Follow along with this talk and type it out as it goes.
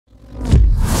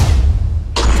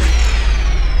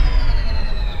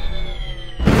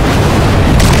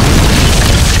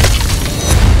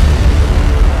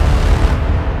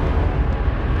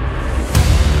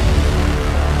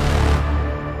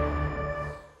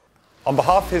On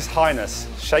behalf of His Highness,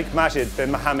 Sheikh Majid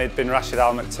bin Mohammed bin Rashid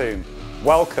Al Maktoum,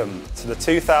 welcome to the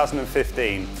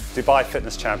 2015 Dubai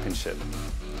Fitness Championship.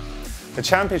 The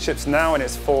Championship's now in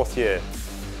its 4th year,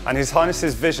 and His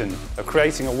Highness's vision of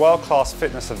creating a world-class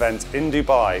fitness event in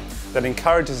Dubai that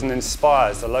encourages and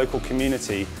inspires the local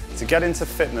community to get into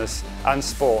fitness and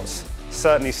sports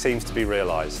certainly seems to be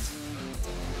realised.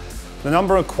 The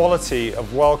number and quality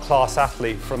of world-class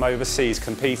athletes from overseas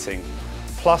competing,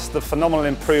 plus the phenomenal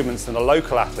improvements in the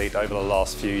local athlete over the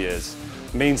last few years,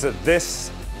 means that this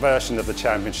version of the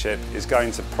Championship is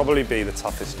going to probably be the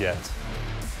toughest yet.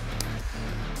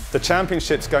 The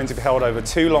Championship's going to be held over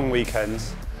 2 long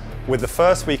weekends, with the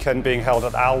first weekend being held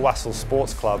at Al Wasl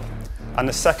Sports Club and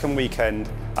the second weekend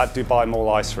at Dubai Mall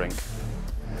Ice Rink.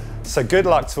 So good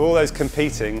luck to all those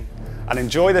competing, and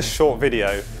enjoy this short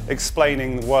video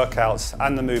explaining the workouts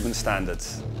and the movement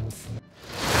standards.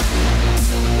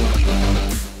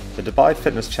 The Dubai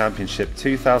Fitness Championship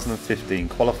 2015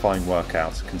 qualifying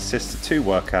workout consists of 2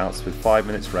 workouts with 5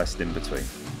 minutes rest in between.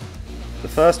 The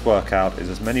first workout is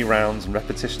as many rounds and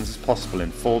repetitions as possible in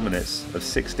 4 minutes of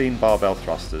 16 barbell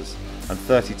thrusters and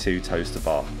 32 toes to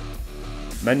bar.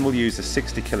 Men will use a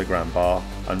 60 kg bar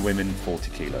and women 40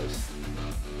 kilos.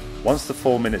 Once the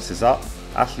 4 minutes is up,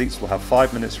 athletes will have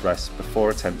 5 minutes rest before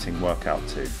attempting workout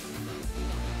 2.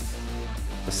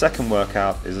 The second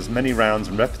workout is as many rounds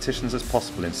and repetitions as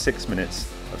possible in 6 minutes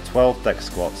of 12 deck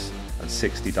squats and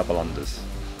 60 double unders.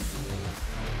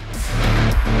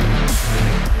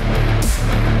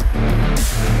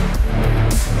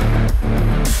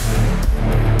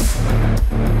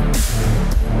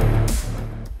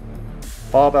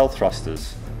 Barbell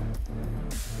thrusters,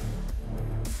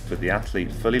 with the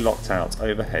athlete fully locked out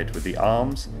overhead with the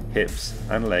arms, hips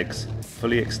and legs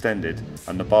fully extended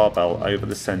and the barbell over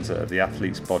the centre of the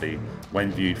athlete's body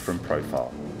when viewed from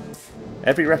profile.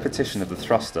 Every repetition of the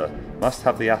thruster must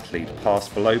have the athlete pass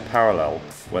below parallel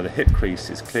where the hip crease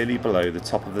is clearly below the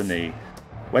top of the knee.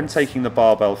 When taking the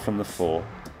barbell from the floor,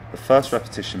 the first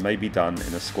repetition may be done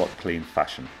in a squat clean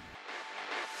fashion.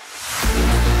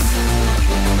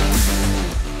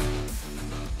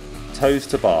 Toes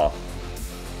to bar.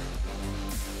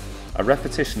 A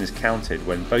repetition is counted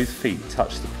when both feet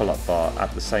touch the pull-up bar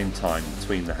at the same time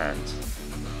between the hands.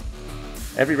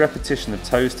 Every repetition of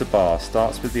toes to bar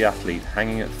starts with the athlete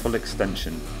hanging at full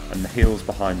extension and the heels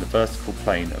behind the vertical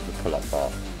plane of the pull-up bar.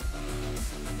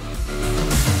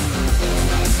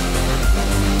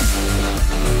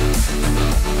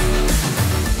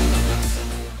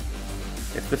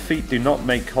 If the feet do not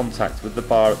make contact with the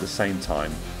bar at the same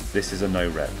time, this is a no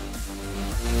rep.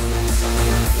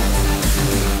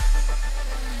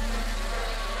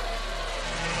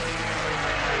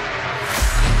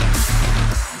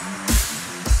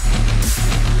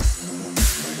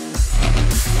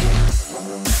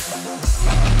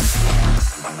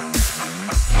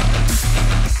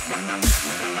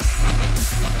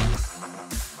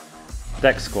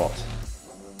 Deck squat.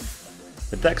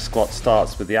 The deck squat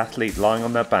starts with the athlete lying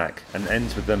on their back and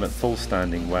ends with them at full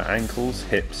standing where ankles,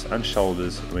 hips and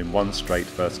shoulders are in one straight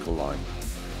vertical line.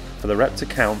 For the rep to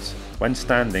count, when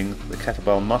standing, the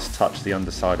kettlebell must touch the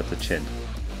underside of the chin.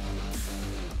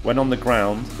 When on the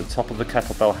ground, the top of the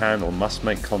kettlebell handle must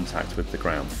make contact with the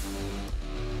ground.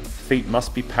 Feet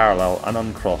must be parallel and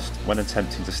uncrossed when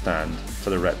attempting to stand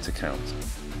for the rep to count.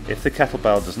 If the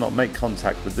kettlebell does not make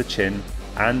contact with the chin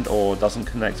and/or doesn't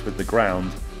connect with the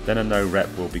ground, then a no rep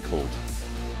will be called.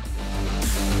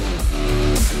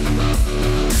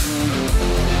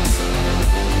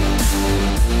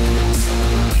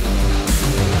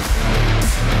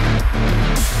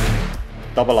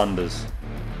 Double unders.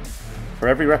 For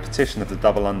every repetition of the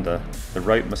double under, the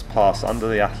rope must pass under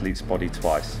the athlete's body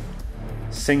twice.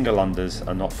 Single unders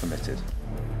are not permitted.